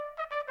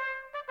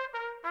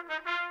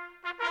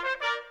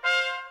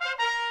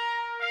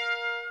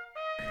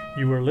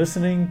You are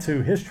listening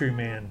to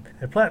Historyman,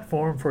 a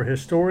platform for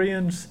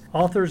historians,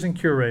 authors, and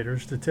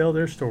curators to tell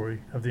their story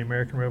of the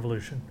American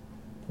Revolution,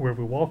 where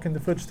we walk in the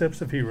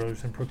footsteps of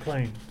heroes and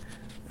proclaim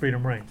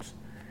freedom reigns.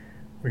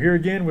 We're here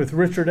again with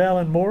Richard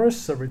Allen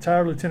Morris, a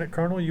retired Lieutenant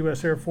Colonel,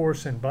 U.S. Air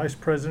Force, and Vice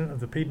President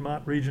of the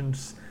Piedmont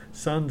Region's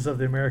Sons of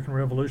the American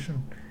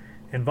Revolution,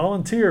 and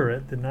volunteer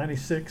at the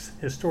 96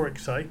 Historic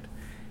Site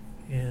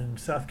in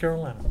South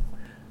Carolina.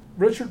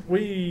 Richard,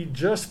 we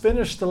just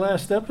finished the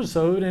last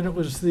episode, and it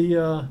was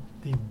the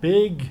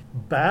big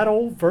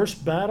battle,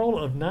 first battle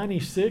of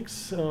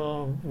 96,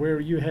 where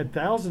you had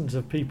thousands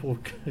of people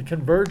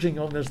converging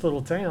on this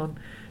little town,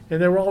 and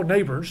they were all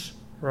neighbors,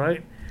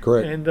 right?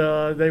 Correct. And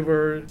they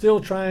were still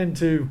trying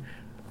to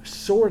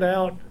sort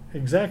out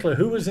exactly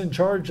who was in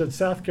charge of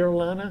South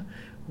Carolina,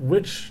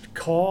 which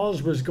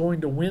cause was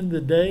going to win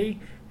the day,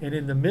 and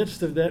in the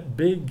midst of that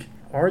big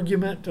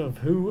argument of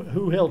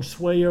who held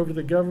sway over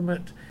the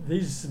government,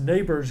 these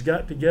neighbors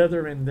got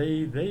together, and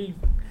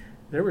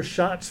there were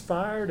shots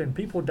fired and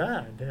people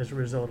died as a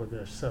result of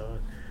this.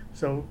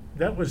 So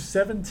that was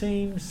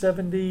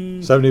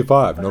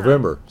 1775.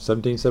 November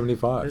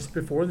 1775. It's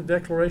before the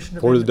Declaration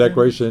of Before the Independence.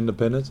 Declaration of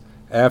Independence,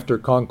 after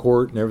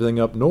Concord and everything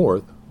up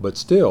north, but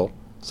still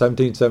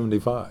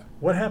 1775.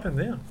 What happened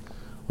then?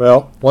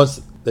 Well,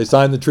 once they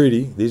signed the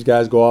treaty, these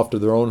guys go off to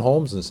their own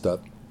homes and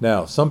stuff.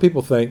 Now, some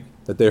people think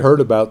that they heard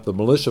about the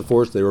militia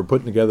force they were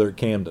putting together at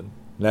Camden,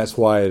 and that's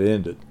why it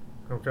ended.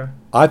 Okay.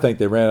 I think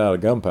they ran out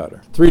of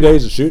gunpowder. 3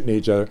 days of shooting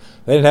each other.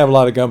 They didn't have a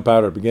lot of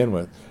gunpowder to begin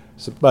with.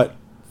 But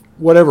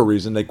whatever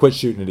reason, they quit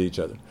shooting at each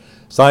other.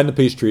 Signed the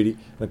peace treaty.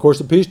 And, of course,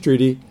 the peace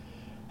treaty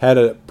had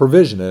a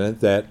provision in it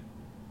that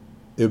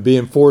it would be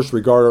enforced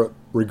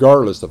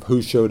regardless of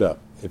who showed up.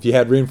 If you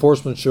had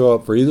reinforcements show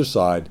up for either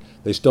side,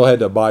 they still had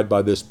to abide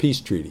by this peace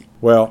treaty.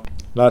 Well,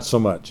 not so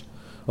much.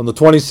 On the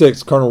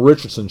 26th, Colonel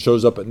Richardson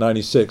shows up at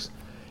 96.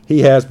 He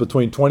has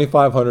between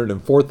 2,500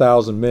 and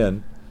 4,000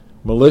 men,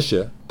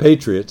 militia,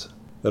 patriots,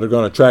 that are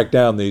going to track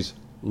down these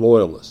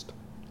loyalists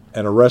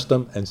and arrest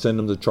them and send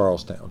them to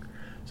Charlestown.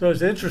 So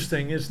it's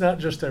interesting. It's not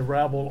just a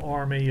rabble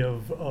army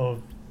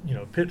of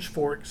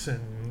pitchforks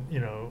and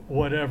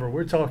whatever.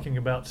 We're talking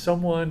about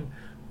someone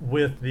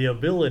with the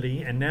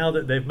ability, and now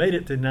that they've made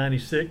it to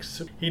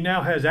 96, he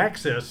now has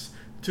access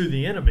to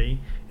the enemy,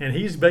 and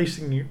he's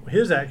basing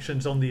his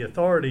actions on the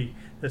authority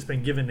that's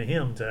been given to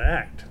him to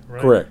act, right?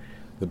 Correct.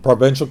 The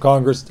provincial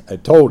Congress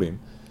had told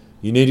him,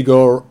 you need to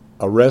go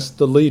arrest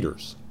the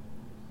leaders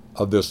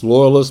of this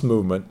loyalist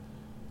movement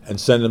and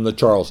send them to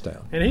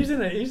Charlestown. And he's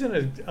in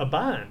a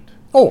bind.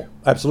 Oh,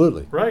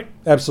 absolutely. Right?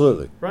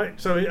 Absolutely. Right.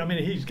 So, I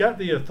mean, he's got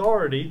the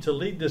authority to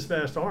lead this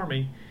vast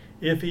army.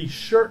 If he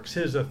shirks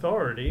his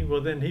authority,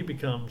 well, then he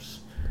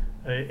becomes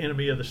an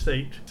enemy of the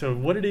state. So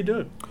what did he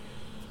do?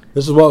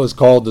 This is what was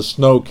called the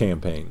Snow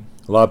Campaign.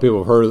 A lot of people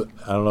have heard,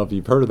 I don't know if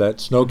you've heard of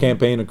that. Snow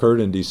Campaign occurred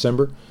in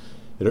December.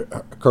 It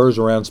occurs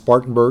around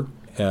Spartanburg.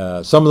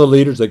 Some of the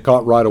leaders they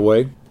caught right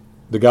away.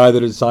 The guy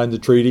that had signed the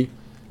treaty,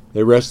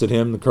 they arrested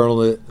him. The colonel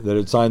that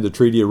had signed the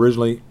treaty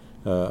originally,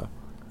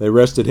 they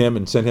arrested him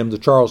and sent him to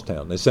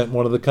Charlestown. They sent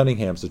one of the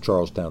Cunninghams to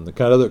Charlestown.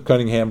 The other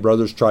Cunningham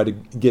brothers tried to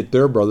get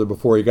their brother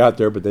before he got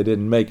there, but they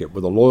didn't make it,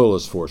 with a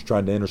loyalist force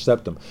trying to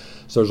intercept them.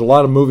 So there's a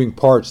lot of moving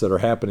parts that are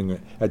happening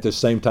at the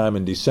same time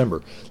in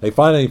December. They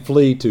finally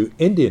flee to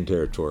Indian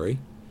Territory,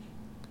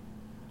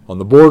 on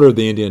the border of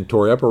the Indian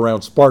Territory, up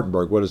around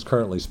Spartanburg, what is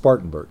currently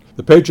Spartanburg.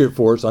 The Patriot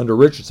force under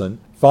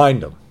Richardson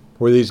find them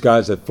where these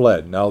guys had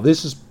fled. Now,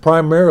 this is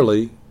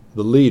primarily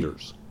the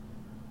leaders.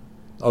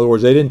 In other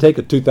words, they didn't take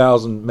a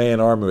 2,000-man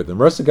army with them.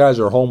 The rest of the guys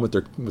are home with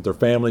their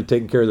family,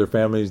 taking care of their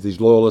families, these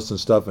loyalists and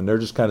stuff, and they're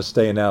just kind of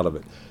staying out of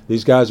it.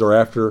 These guys are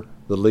after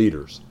the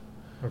leaders.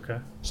 Okay.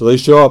 So they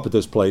show up at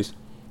this place,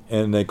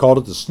 and they called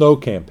it the Snow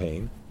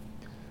Campaign.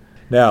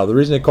 Now, the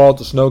reason they called it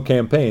the Snow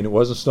Campaign, it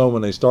wasn't snow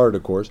when they started,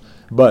 of course,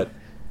 but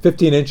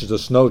 15 inches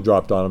of snow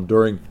dropped on them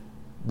during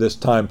this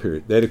time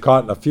period. They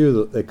caught a few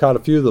of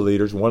the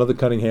leaders. One of the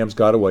Cunninghams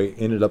got away,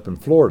 ended up in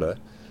Florida.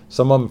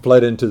 Some of them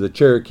fled into the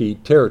Cherokee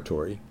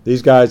Territory.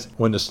 These guys,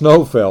 when the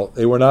snow fell,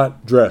 they were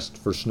not dressed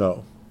for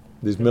snow.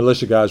 These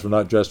militia guys were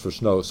not dressed for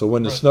snow. So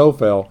when the snow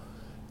fell,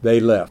 they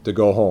left to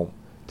go home,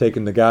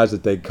 taking the guys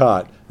that they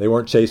caught. They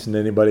weren't chasing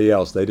anybody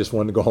else. They just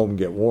wanted to go home and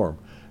get warm.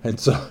 And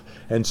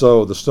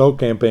so the Snow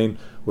Campaign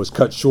was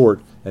cut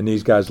short, and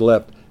these guys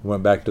left and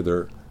went back to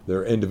their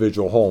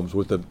individual homes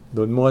with the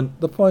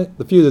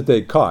few that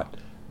they caught.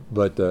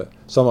 But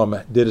some of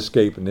them did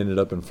escape and ended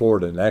up in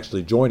Florida and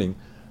actually joining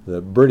the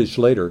British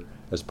later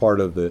as part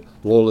of the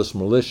Loyalist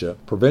militia,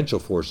 provincial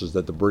forces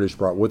that the British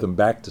brought with them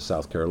back to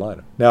South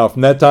Carolina. Now,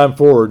 from that time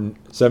forward, in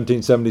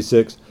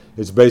 1776,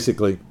 it's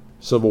basically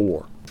civil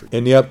war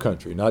in the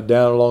upcountry, not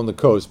down along the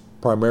coast,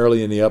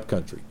 primarily in the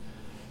upcountry.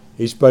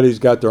 Each buddy's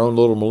got their own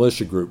little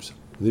militia groups.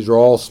 These are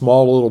all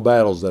small little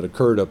battles that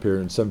occurred up here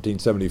in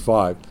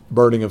 1775.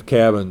 Burning of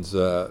cabins,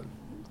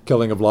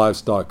 killing of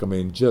livestock,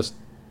 just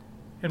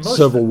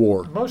civil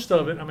war. Most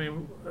of it,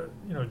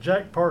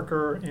 Jack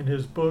Parker, in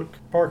his book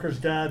Parker's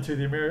Guide to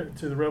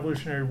the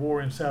Revolutionary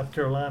War in South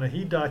Carolina,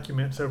 he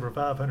documents over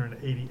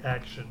 580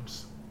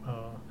 actions.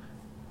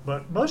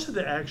 But most of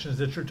the actions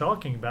that you're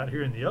talking about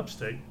here in the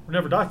upstate were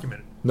never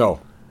documented. No.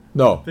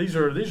 These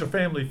are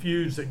family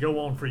feuds that go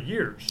on for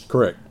years.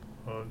 Correct.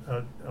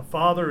 A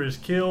father is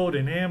killed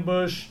in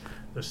ambush.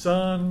 The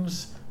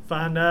sons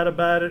find out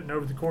about it, and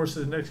over the course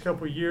of the next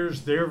couple of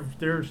years, they're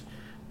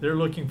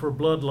looking for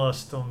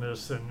bloodlust on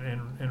this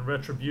and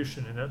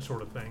retribution and that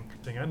sort of thing.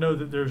 I know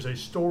that there's a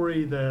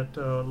story that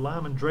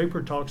Lyman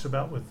Draper talks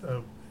about with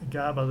a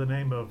guy by the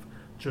name of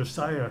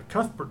Josiah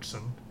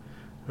Cuthbertson,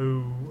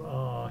 who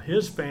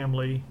his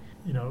family,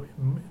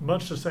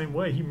 much the same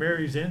way, he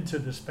marries into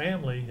this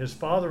family. His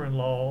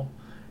father-in-law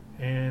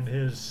and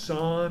his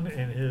son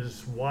and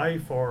his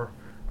wife are,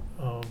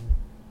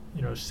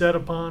 set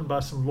upon by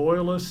some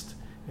loyalists,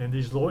 and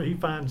he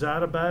finds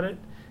out about it,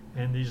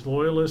 and these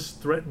loyalists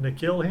threaten to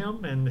kill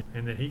him, and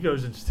then he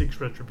goes and seeks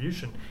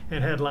retribution.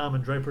 And had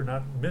Lyman Draper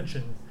not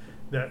mentioned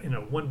that in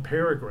one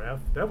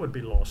paragraph, that would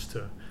be lost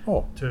to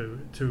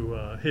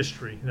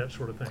history, that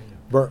sort of thing.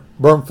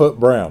 Burnfoot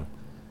Brown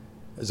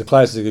is a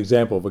classic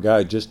example of a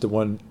guy just to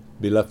want to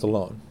be left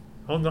alone.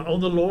 On the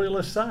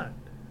loyalist side.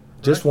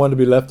 Just wanted to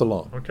be left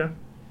alone. Okay.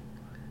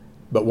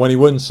 But when he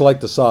wouldn't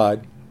select a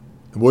side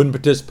and wouldn't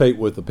participate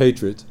with the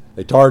Patriots,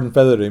 they tarred and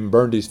feathered him,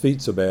 burned his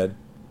feet so bad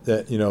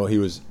that, he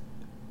was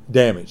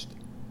damaged.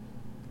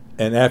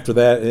 And after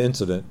that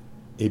incident,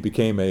 he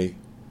became a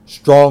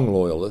strong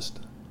loyalist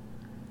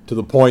to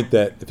the point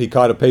that if he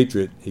caught a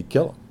Patriot, he'd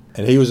kill him.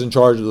 And he was in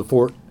charge of the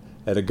fort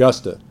at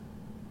Augusta.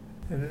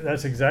 And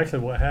that's exactly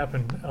what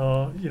happened.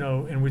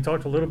 And we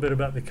talked a little bit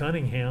about the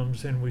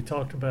Cunninghams, and we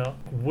talked about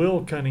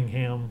Will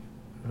Cunningham,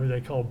 who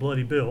they call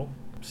Bloody Bill,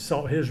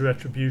 sought his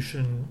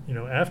retribution,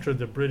 after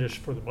the British,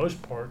 for the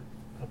most part,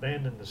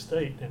 abandoned the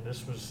state, and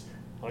this was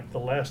like the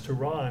last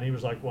hurrah, and he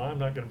was like, well, I'm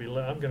not going to be,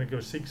 I'm going to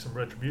go seek some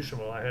retribution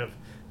while I have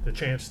the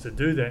chance to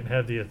do that and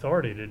have the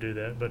authority to do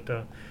that.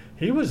 But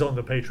he was on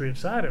the Patriot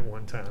side at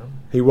one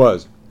time. He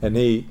was, and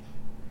the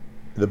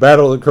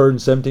battle that occurred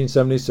in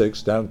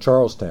 1776 down in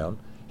Charlestown,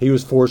 he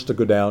was forced to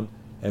go down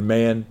and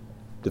man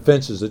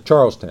defenses at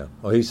Charlestown.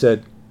 Well, he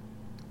said,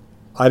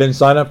 I didn't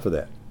sign up for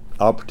that.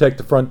 I'll protect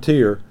the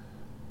frontier.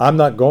 I'm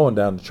not going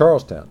down to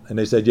Charlestown. And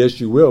they said, yes,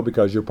 you will,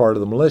 because you're part of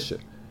the militia.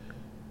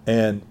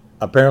 And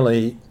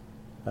apparently,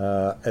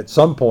 at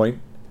some point,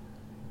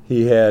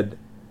 he had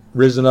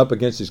risen up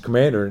against his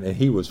commander, and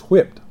he was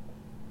whipped.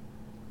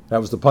 That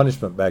was the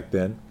punishment back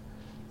then.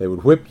 They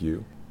would whip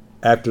you.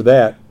 After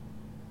that,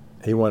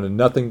 he wanted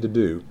nothing to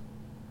do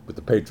with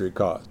the Patriot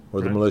cause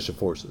or the militia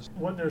forces.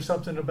 Wasn't there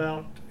something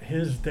about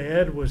his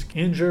dad was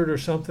injured or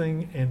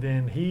something, and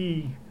then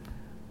he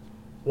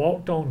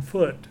walked on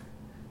foot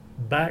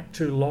back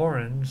to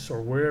Lawrence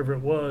or wherever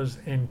it was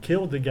and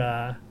killed the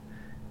guy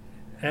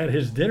at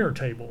his dinner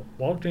table,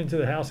 walked into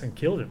the house and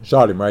killed him.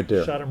 Shot him right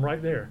there. Shot him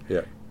right there.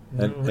 Yeah.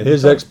 And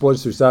his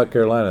exploits through South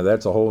Carolina,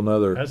 that's a whole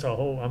nother... That's a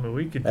whole...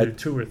 we could do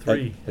 2 or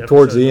 3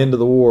 towards the end of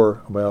the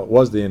war, well, it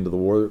was the end of the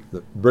war,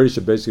 the British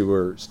basically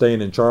were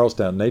staying in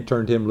Charlestown, and they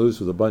turned him loose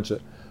with a bunch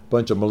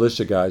of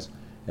militia guys,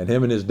 and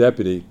him and his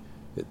deputy,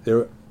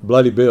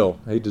 Bloody Bill,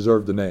 he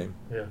deserved the name.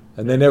 Yeah.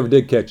 And they never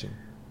did catch him.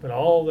 But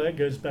all that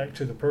goes back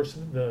to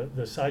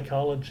the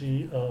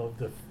psychology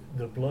of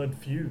the blood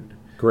feud.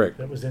 Correct.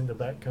 That was in the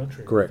back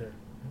country. Correct. Right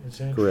there. It's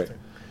interesting. Correct.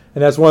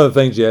 And that's one of the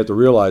things you have to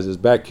realize is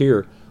back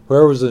here,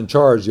 whoever was in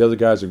charge, the other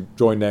guys have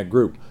joined that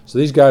group. So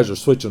these guys are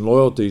switching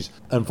loyalties.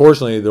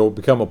 Unfortunately, there will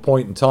become a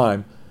point in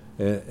time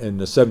in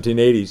the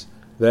 1780s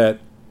that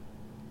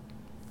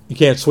you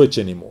can't switch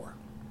anymore.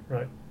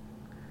 Right.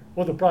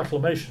 Well, the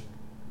proclamation,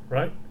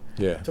 right?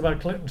 Yeah. It's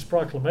about Clinton's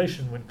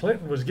proclamation. When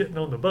Clinton was getting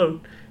on the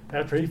boat,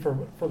 after he,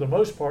 for the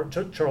most part,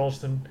 took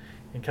Charleston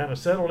and kind of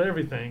settled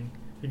everything,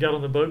 he got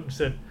on the boat and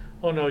said,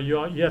 oh, no,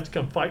 you have to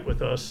come fight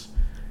with us.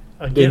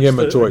 Didn't give him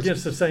a choice.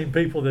 Against the same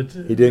people that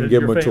he didn't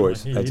give him a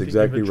choice. That's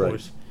exactly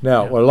right.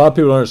 Now, what a lot of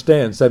people don't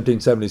understand,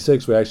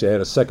 1776, we actually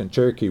had a second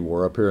Cherokee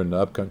War up here in the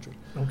upcountry.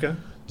 Okay.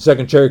 The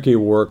second Cherokee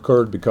War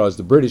occurred because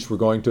the British were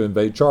going to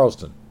invade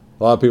Charleston.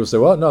 A lot of people say,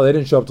 well, no, they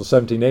didn't show up till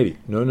 1780.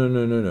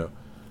 No.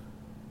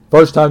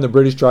 First time the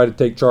British tried to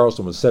take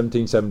Charleston was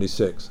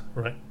 1776.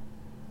 Right.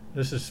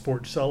 This is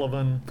Fort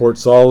Sullivan. Fort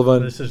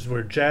Sullivan. This is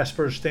where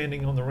Jasper's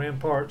standing on the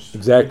ramparts.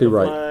 Exactly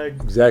right.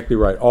 Flag. Exactly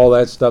right. All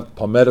that stuff,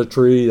 palmetto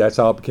tree, that's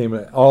how it became,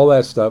 all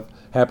that stuff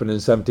happened in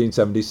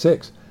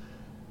 1776.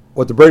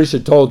 What the British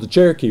had told the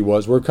Cherokee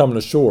was, we're coming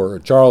ashore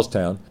at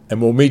Charlestown,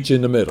 and we'll meet you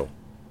in the middle.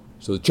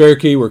 So the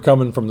Cherokee were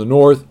coming from the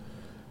north,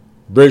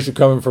 the British were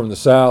coming from the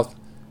south,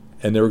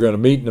 and they were going to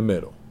meet in the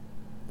middle.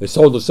 They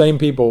told the same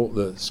people,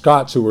 the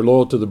Scots who were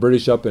loyal to the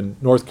British up in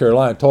North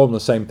Carolina, told them the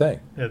same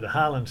thing. Yeah, the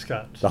Highland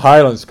Scots. The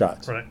Highland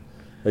Scots. Right.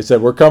 They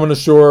said, we're coming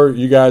ashore,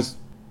 you guys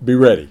be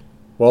ready.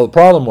 Well, the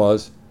problem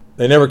was,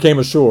 they never came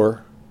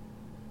ashore,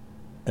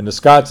 and the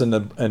Scots and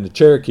the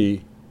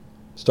Cherokee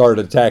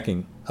started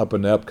attacking up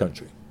in the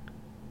upcountry.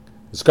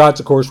 The Scots,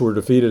 of course, were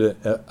defeated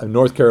in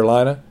North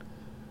Carolina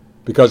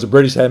because the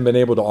British hadn't been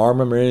able to arm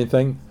them or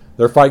anything.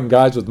 They're fighting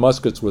guys with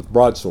muskets with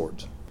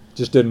broadswords.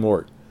 Just didn't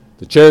work.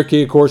 The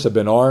Cherokee, of course, had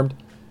been armed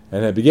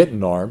and had been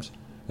getting arms,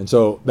 and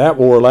so that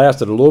war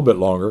lasted a little bit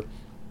longer.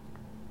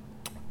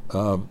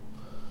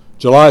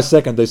 July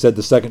 2nd, they said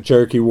the Second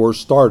Cherokee War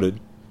started,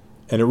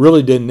 and it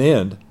really didn't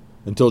end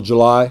until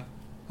July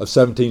of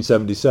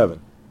 1777.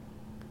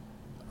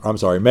 I'm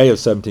sorry, May of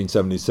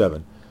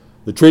 1777.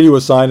 The treaty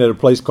was signed at a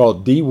place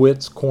called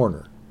DeWitt's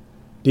Corner.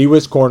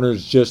 DeWitt's Corner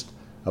is just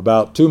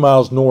about 2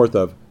 miles north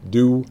of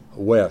Due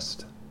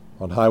West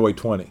on Highway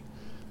 20.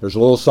 There's a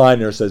little sign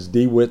there that says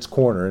DeWitt's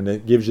Corner, and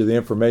it gives you the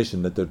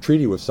information that the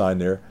treaty was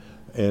signed there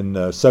in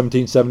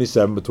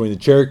 1777 between the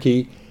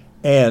Cherokee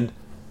and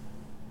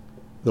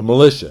the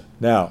militia.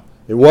 Now,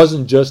 it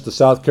wasn't just the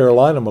South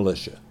Carolina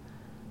militia.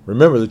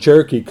 Remember, the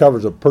Cherokee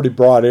covers a pretty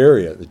broad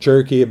area. The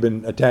Cherokee had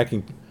been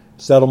attacking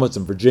settlements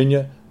in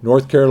Virginia,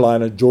 North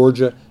Carolina,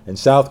 Georgia, and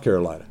South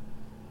Carolina.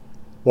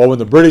 Well, when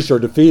the British are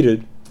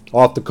defeated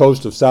off the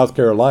coast of South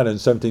Carolina in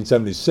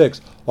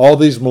 1776, all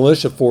these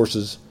militia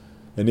forces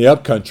in the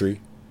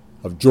upcountry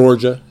of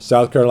Georgia,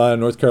 South Carolina,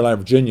 North Carolina,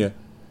 Virginia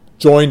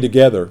joined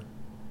together,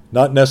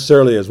 not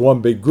necessarily as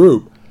one big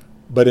group,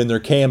 but in their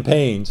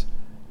campaigns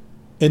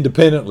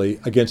independently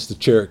against the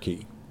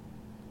Cherokee.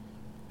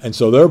 And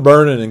so they're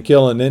burning and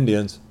killing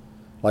Indians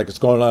like it's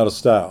going out of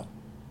style.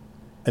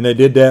 And they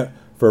did that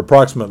for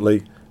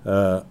approximately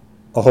a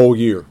whole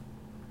year.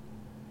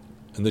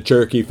 And the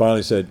Cherokee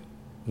finally said,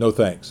 no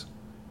thanks.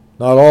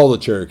 Not all the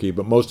Cherokee,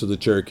 but most of the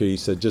Cherokee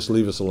said, just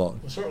leave us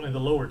alone. Well, certainly the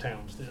lower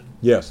towns did.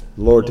 Yes,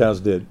 the lower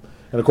towns did.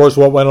 And of course,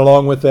 what went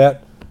along with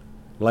that?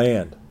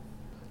 Land.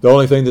 The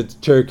only thing that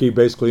the Cherokee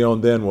basically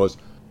owned then was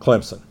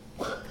Clemson.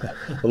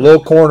 A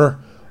little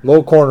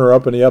corner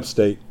up in the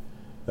upstate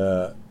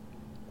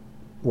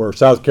where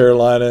South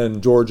Carolina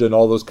and Georgia and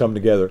all those come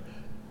together.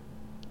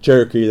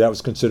 Cherokee, that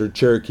was considered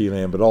Cherokee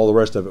land, but all the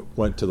rest of it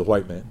went to the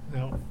white man.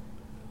 Now,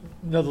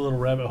 another little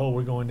rabbit hole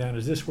we're going down.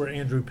 Is this where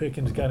Andrew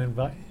Pickens got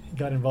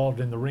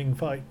involved in the ring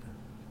fight?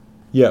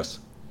 Yes.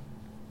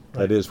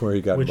 Right. That is where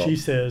he got Which involved. he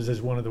says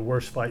is one of the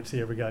worst fights he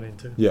ever got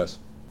into. Yes.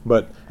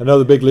 But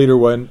another big leader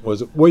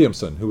was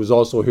Williamson, who was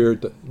also here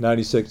at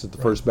 96 at the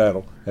first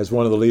battle as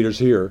one of the leaders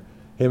here.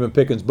 Him and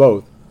Pickens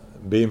both,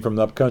 being from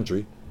the up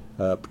country,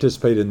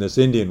 participated in this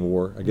Indian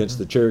war against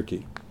the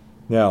Cherokee.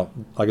 Now,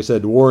 like I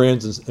said, the war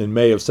ends in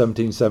May of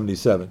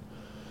 1777.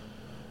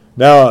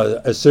 Now,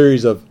 a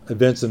series of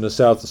events in the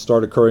South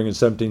start occurring in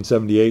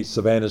 1778.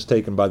 Savannah is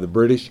taken by the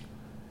British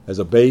as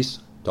a base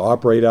to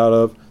operate out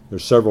of.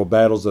 There's several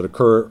battles that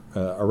occur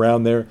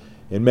around there.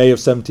 In May of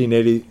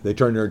 1780, they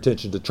turn their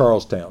attention to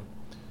Charlestown,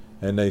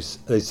 and they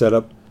set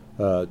up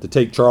to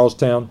take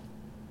Charlestown.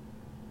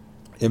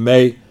 In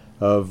May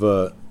of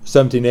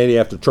 1780,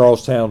 after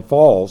Charlestown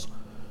falls,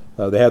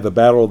 they have the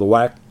Battle of the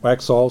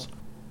Waxhaws.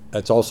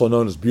 That's also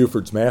known as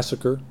Buford's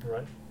Massacre.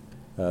 Right.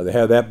 They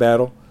have that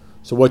battle.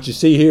 So what you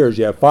see here is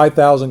you have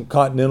 5,000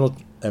 Continental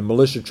and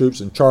militia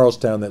troops in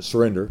Charlestown that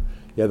surrender.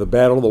 You have the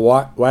Battle of the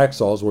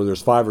Waxhaws, where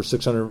there's 500 or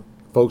 600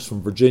 folks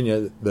from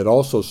Virginia that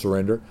also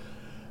surrender.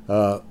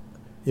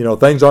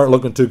 Things aren't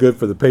looking too good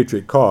for the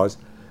Patriot cause.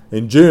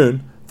 In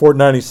June, Fort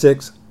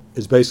 96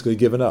 is basically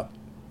given up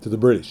to the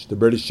British. The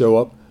British show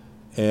up,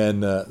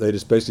 and they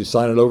just basically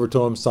sign it over to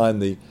them, sign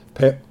the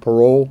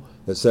parole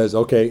that says,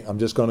 okay, I'm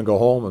just going to go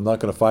home. I'm not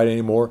going to fight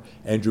anymore.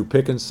 Andrew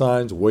Pickens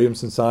signs.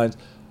 Williamson signs.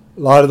 A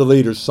lot of the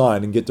leaders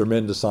sign and get their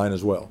men to sign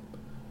as well.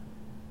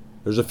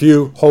 There's a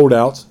few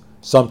holdouts,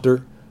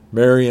 Sumter,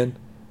 Marion,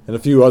 and a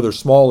few other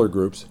smaller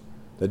groups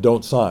that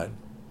don't sign.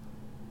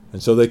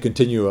 And so they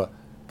continue a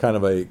kind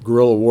of a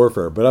guerrilla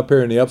warfare. But up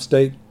here in the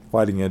upstate,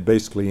 fighting had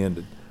basically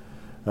ended.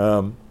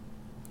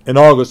 In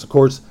August, of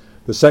course,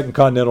 the Second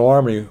Continental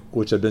Army,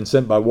 which had been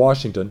sent by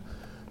Washington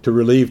to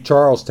relieve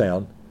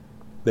Charlestown,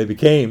 they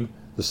became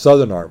the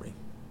Southern Army.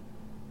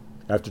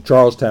 After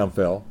Charlestown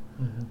fell,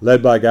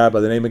 led by a guy by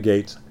the name of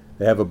Gates,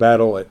 they have a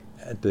battle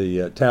at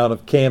the town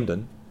of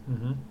Camden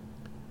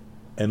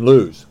and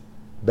lose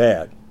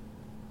bad.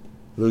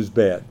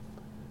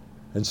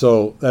 And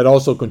so that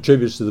also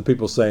contributes to the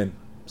people saying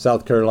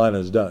South Carolina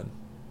is done.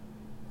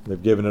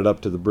 They've given it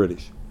up to the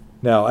British.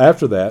 Now,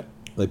 after that,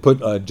 they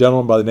put a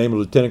gentleman by the name of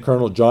Lieutenant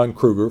Colonel John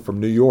Kruger from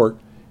New York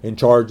in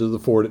charge of the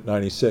fort at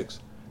 96.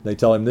 They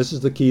tell him, this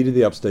is the key to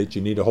the upstate.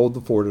 You need to hold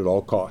the fort at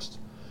all costs.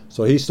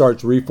 So he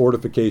starts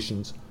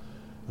refortifications,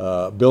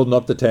 building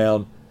up the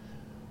town,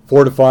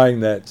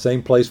 fortifying that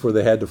same place where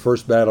they had the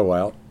first battle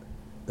out,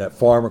 that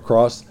farm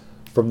across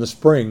from the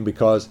spring,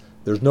 because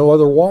there's no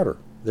other water.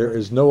 There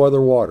is no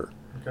other water.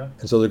 Okay.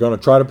 And so they're going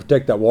to try to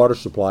protect that water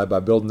supply by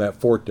building that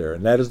fort there.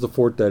 And that is the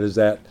fort that is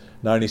at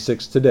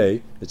 96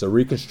 today. It's a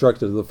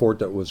reconstructed of the fort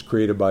that was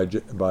created by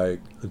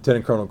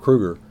Lieutenant Colonel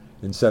Kruger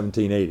in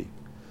 1780.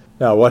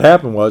 Now, what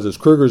happened was, as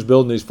Kruger's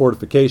building these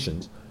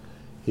fortifications,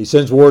 he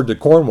sends word to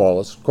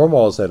Cornwallis.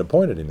 Cornwallis had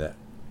appointed him that.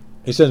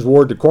 He sends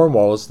word to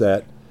Cornwallis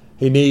that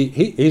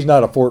he's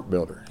not a fort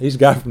builder. He's a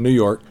guy from New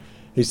York.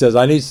 He says,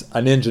 I need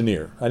an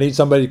engineer. I need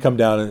somebody to come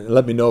down and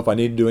let me know if I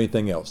need to do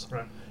anything else.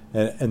 Right.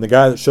 And the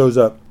guy that shows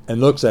up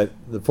and looks at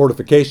the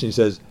fortification, he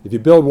says, if you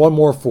build one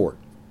more fort,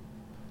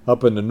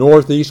 up in the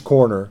northeast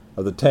corner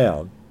of the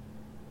town.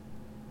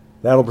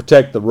 That'll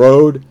protect the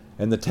road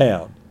and the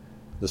town.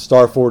 The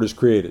star fort is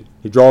created.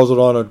 He draws it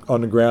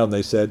on the ground.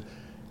 They said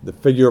the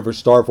figure of a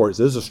star fort. This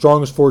is the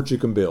strongest fort you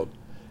can build.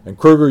 And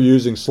Kruger,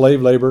 using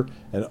slave labor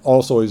and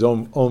also his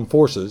own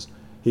forces,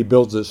 he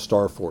builds this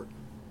star fort.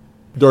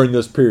 During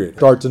this period, it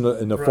starts in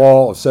the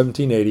fall of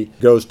 1780,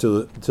 goes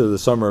to the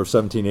summer of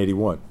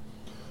 1781.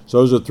 So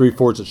those are the three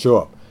forts that show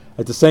up.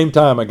 At the same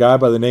time, a guy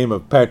by the name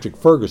of Patrick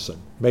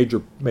Ferguson,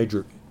 Major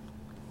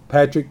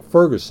Patrick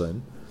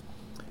Ferguson,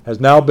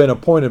 has now been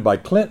appointed by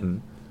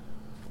Clinton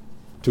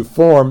to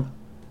form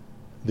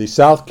the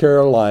South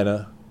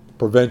Carolina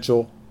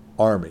Provincial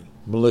Army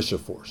militia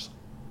force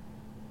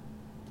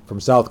from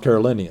South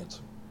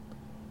Carolinians.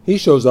 He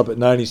shows up at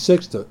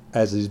 96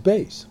 as his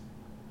base.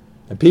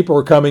 And people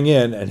are coming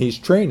in, and he's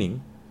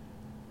training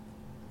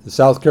the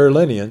South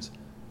Carolinians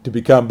to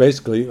become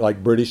basically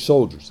like British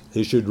soldiers,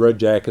 issued red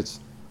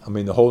jackets,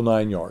 the whole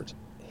 9 yards.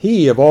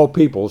 He, of all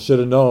people, should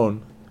have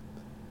known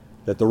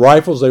that the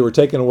rifles they were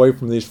taking away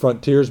from these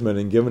frontiersmen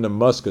and giving them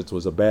muskets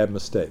was a bad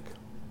mistake.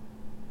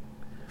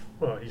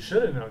 Well, he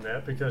should have known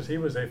that because he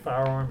was a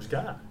firearms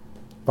guy.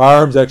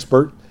 Firearms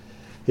expert.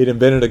 He'd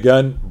invented a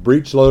gun,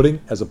 breech loading,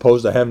 as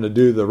opposed to having to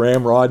do the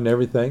ramrod and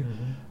everything.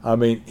 Mm-hmm.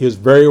 He was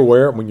very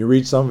aware. When you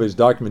read some of his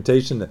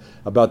documentation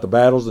about the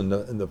battles and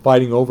the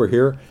fighting over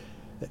here,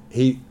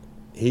 he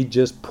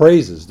just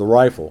praises the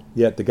rifle.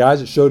 Yet the guys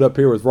that showed up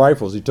here with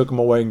rifles, he took them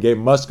away and gave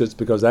them muskets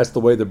because that's the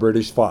way the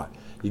British fought.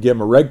 You give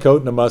them a red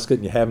coat and a musket,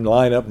 and you have them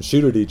line up and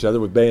shoot at each other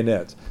with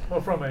bayonets.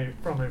 Well, from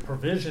a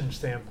provision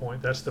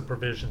standpoint, that's the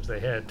provisions they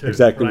had too.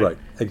 Exactly right.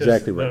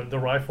 Exactly right. The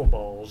rifle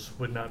balls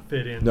would not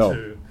fit into.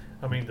 No.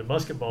 The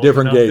musket balls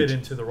Different would not gauge. fit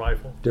into the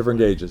rifle. Different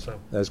gauges. So.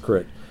 That's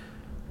correct.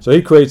 So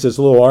he creates this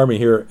little army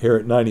here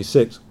at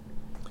 96,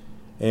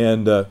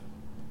 and then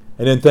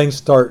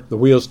the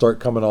wheels start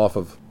coming off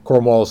of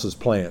Cornwallis's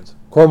plans.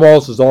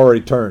 Cornwallis has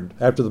already turned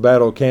after the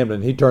Battle of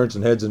Camden. He turns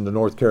and heads into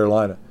North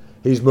Carolina.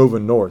 He's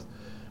moving north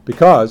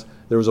because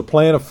there was a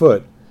plan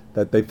afoot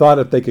that they thought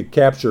if they could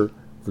capture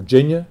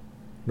Virginia,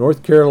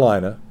 North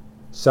Carolina,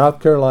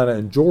 South Carolina,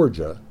 and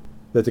Georgia,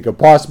 that they could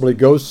possibly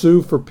go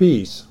sue for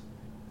peace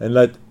and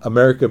let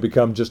America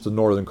become just the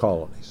northern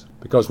colonies.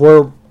 Because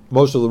where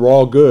most of the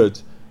raw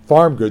goods,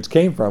 farm goods,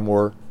 came from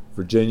were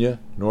Virginia,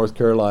 North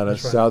Carolina,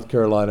 South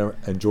Carolina,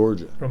 and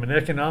Georgia. From an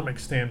economic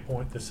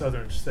standpoint, the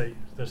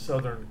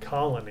southern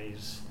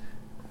colonies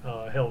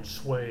held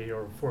sway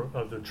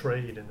of the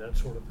trade and that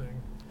sort of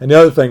thing. And the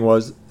other thing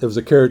was, it was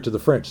a carrot to the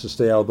French to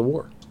stay out of the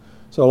war.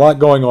 So a lot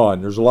going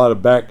on. There's a lot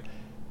of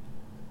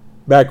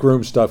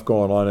backroom stuff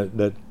going on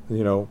that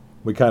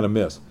we kind of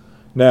miss.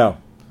 Now,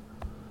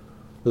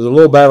 there's a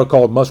little battle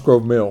called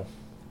Musgrove Mill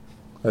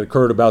that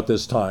occurred about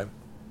this time.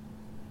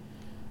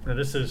 Now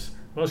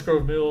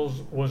Musgrove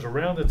Mills was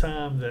around the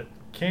time that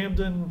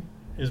Camden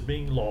is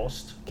being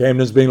lost.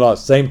 Camden's being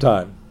lost, same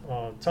time.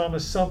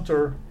 Thomas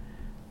Sumter,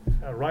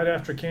 right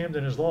after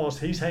Camden is lost,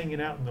 he's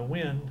hanging out in the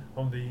wind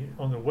on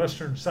the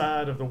western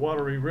side of the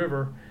Wateree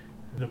River.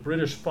 The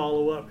British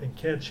follow up and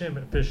catch him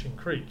at Fishing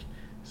Creek.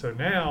 So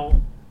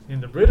now,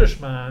 in the British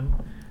mind,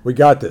 we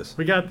got this.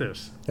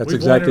 That's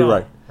exactly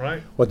right.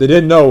 Right. What they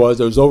didn't know was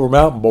those Over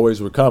Mountain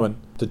boys were coming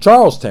to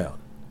Charlestown.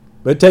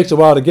 But it takes a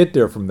while to get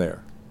there from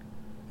there.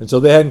 And so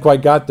they hadn't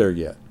quite got there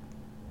yet.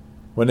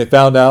 When they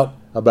found out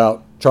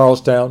about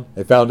Charlestown,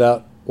 they found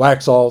out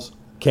Waxhaws,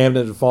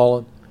 Camden had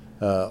fallen.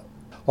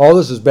 All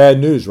this is bad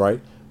news,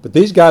 right? But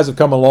these guys have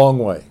come a long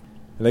way.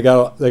 And they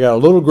got a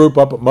little group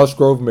up at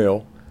Musgrove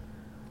Mill.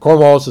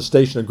 Cornwallis has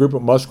stationed a group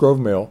at Musgrove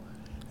Mill.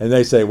 And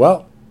they say,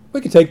 well,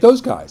 we can take those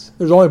guys.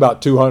 There's only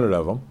about 200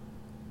 of them.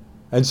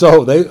 And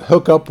so they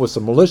hook up with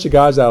some militia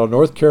guys out of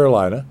North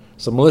Carolina,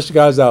 some militia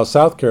guys out of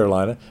South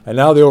Carolina, and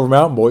now the Over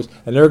Mountain boys,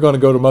 and they're going to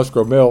go to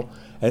Musgrove Mill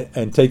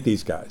and take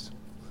these guys.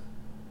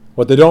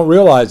 What they don't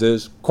realize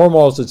is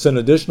Cornwallis had sent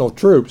additional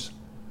troops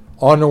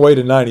on their way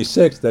to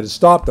 96 that had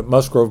stopped at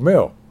Musgrove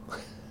Mill.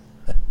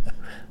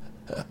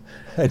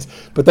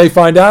 But they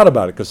find out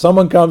about it because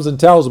someone comes and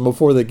tells them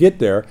before they get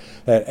there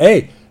that,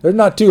 hey, there's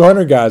not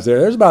 200 guys there.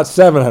 There's about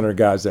 700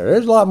 guys there.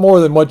 There's a lot more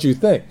than what you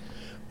think.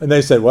 And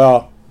they said,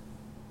 well,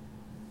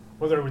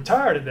 they were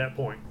tired at that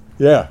point.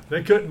 Yeah.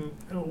 They couldn't,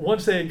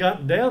 once they had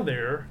gotten down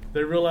there,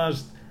 they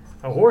realized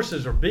our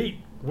horses are beat.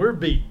 We're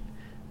beat.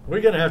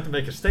 We're going to have to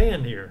make a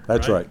stand here.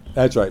 That's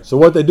right. So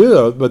what they do,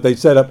 though, but they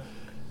set up,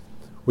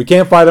 we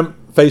can't fight them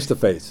face to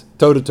face,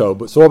 toe to toe,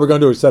 but so what we're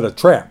going to do is set a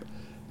trap.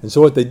 And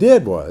so what they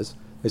did was,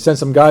 they sent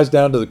some guys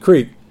down to the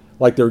creek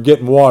like they were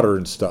getting water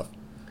and stuff.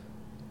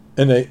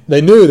 And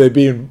they knew they'd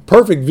be in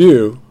perfect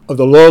view of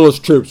the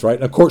Loyalist troops, right?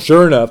 And of course,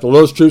 sure enough, the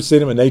Loyalist troops see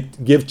them and they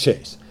give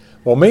chase.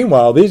 Well,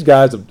 meanwhile, these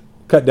guys have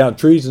cut down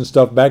trees and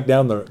stuff back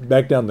down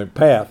the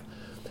path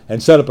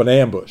and set up an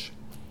ambush.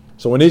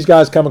 So when these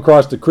guys come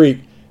across the creek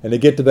and they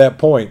get to that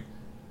point,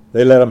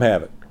 they let them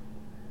have it.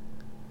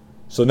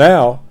 So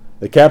now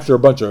they capture a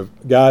bunch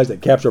of guys, they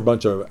capture a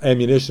bunch of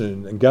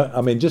ammunition and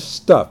gun, just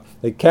stuff.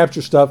 They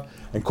capture stuff.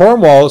 And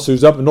Cornwallis,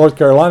 who's up in North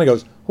Carolina,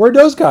 goes, where'd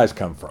those guys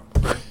come from?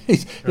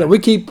 We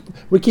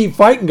keep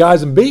fighting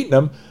guys and beating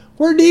them.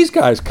 Where'd these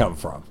guys come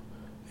from?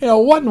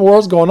 What in the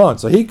world's going on?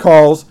 So he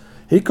calls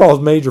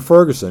Major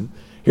Ferguson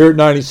here at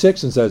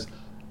 96 and says,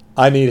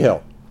 I need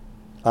help.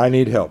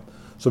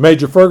 So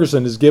Major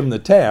Ferguson is given the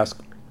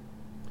task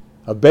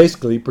of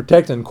basically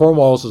protecting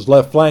Cornwallis'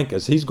 left flank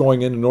as he's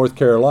going into North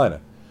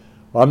Carolina.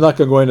 Well, I'm not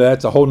going to go into that.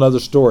 It's a whole other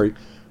story.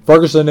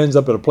 Ferguson ends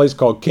up at a place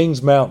called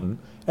Kings Mountain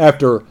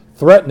after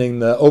threatening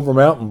the Over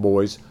Mountain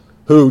boys,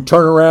 who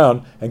turn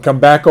around and come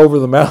back over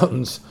the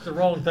mountains. It's the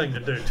wrong thing to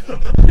do.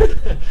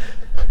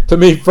 To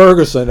meet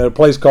Ferguson at a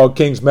place called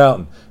Kings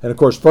Mountain. And, of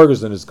course,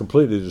 Ferguson is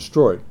completely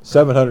destroyed.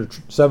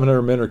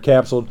 700 men are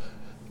captured.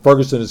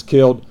 Ferguson is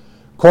killed.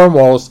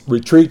 Cornwallis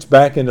retreats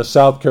back into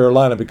South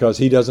Carolina because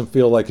he doesn't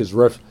feel like his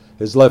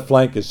left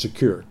flank is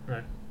secure.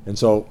 Right. And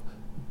so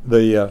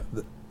the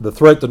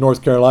threat to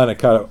North Carolina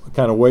kind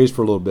of weighs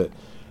for a little bit.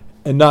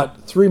 And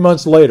not 3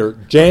 months later,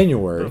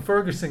 January. But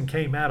Ferguson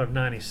came out of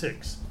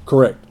 96.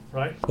 Correct.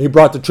 Right. He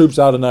brought the troops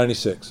out of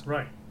 96.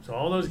 Right. So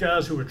all those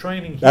guys who were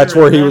training here That's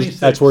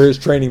where his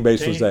training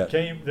base was at.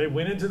 They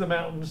went into the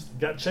mountains,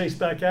 got chased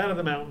back out of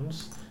the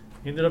mountains,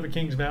 ended up at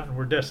Kings Mountain,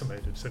 were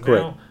decimated. So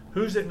Correct. Now,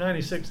 who's at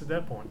 96 at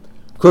that point?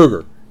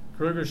 Kruger.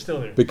 Kruger's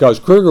still there. Because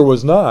Kruger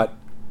was not.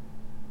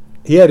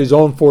 He had his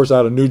own force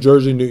out of New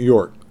Jersey, New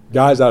York.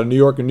 Guys out of New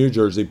York and New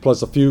Jersey,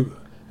 plus a few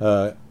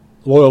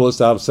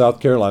loyalists out of South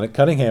Carolina.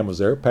 Cunningham was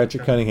there.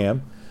 Patrick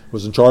Cunningham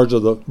was in charge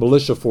of the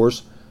militia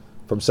force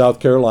from South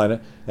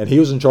Carolina, and he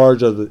was in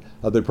charge of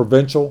the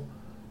provincial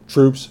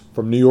troops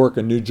from New York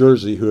and New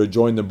Jersey who had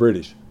joined the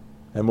British.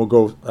 And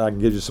I can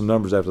give you some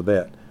numbers after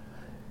that.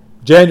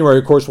 January,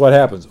 of course, what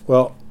happens?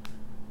 Well,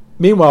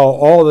 meanwhile,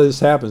 all of this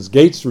happens.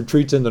 Gates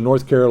retreats into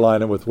North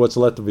Carolina with what's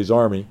left of his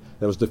army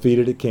that was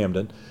defeated at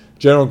Camden.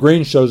 General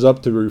Greene shows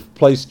up to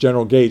replace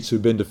General Gates,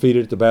 who'd been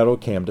defeated at the Battle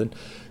of Camden.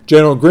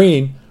 General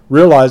Greene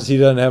realizes he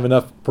doesn't have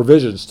enough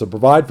provisions to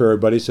provide for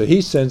everybody, so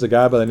he sends a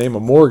guy by the name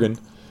of Morgan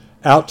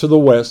out to the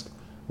west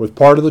with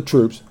part of the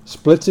troops,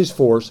 splits his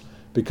force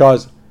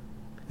because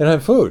they don't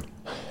have food.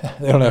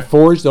 They don't have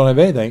forage, don't have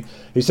anything.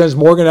 He sends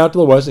Morgan out to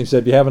the west and he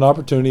said, if you have an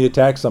opportunity,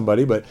 attack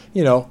somebody. But,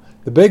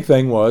 the big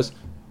thing was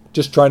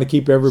just trying to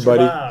keep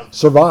everybody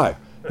survive.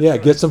 Yeah,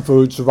 right. Get some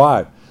food,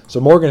 survive.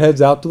 So Morgan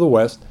heads out to the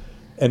west,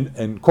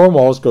 and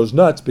Cornwallis goes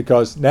nuts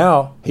because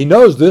now he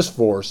knows this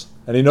force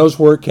and he knows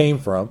where it came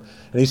from,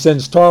 and he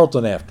sends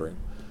Tarleton after him.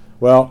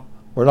 Well,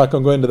 we're not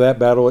going to go into that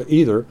battle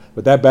either,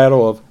 but that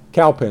battle of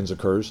Cowpens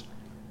occurs.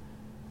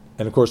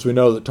 And, of course, we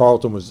know that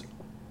Tarleton was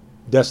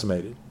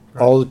decimated.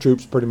 Right. All the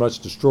troops pretty much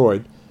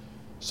destroyed.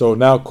 So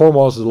now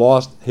Cornwallis has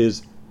lost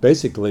his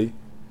fast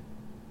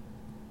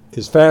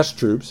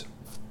troops,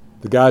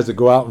 the guys that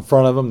go out in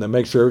front of him that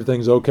make sure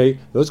everything's okay.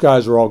 Those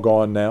guys are all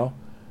gone now.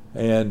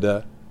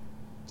 And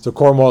so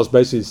Cornwallis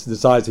basically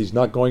decides he's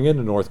not going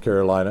into North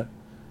Carolina,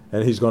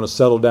 and he's going to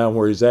settle down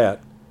where he's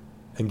at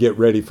and get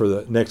ready for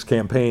the next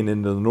campaign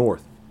into the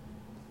north,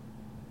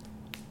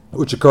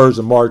 which occurs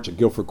in March at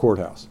Guilford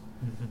Courthouse.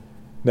 Mm-hmm.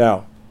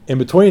 Now, in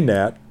between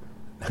that,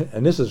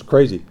 and this is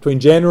crazy, between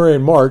January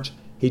and March,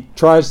 he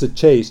tries to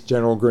chase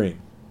General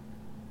Greene.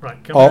 Right.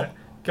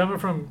 Coming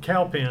from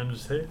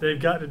Cowpens,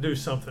 they've got to do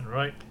something,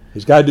 right?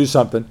 He's got to do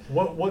something.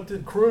 What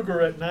did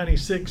Kruger at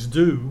 96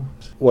 do?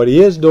 What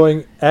he is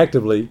doing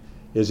actively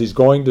is he's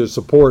going to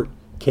support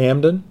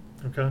Camden.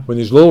 Okay. When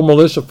these little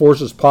militia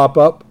forces pop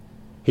up,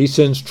 he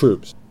sends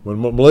troops.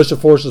 When militia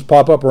forces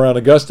pop up around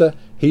Augusta,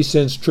 he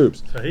sends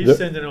troops. So he's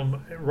sending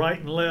them right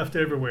and left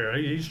everywhere.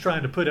 He's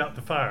trying to put out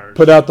the fires.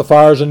 Put out the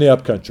fires in the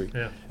upcountry.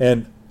 Yeah.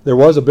 And there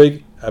was a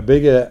big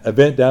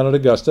event down at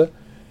Augusta.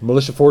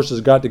 Militia forces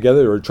got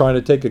together. They were trying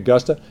to take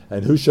Augusta.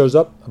 And who shows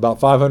up? About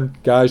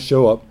 500 guys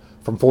show up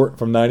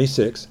from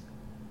 96.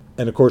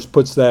 And, of course,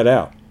 puts that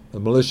out. The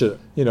militia,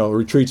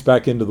 retreats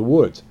back into the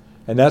woods.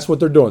 And that's what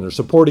they're doing. They're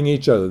supporting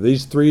each other.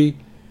 These three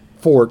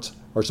forts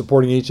are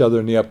supporting each other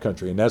in the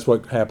upcountry, and that's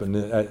what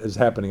is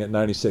happening at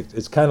 96.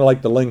 It's kind of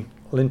like the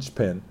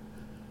linchpin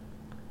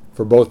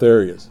for both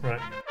areas.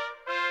 Right.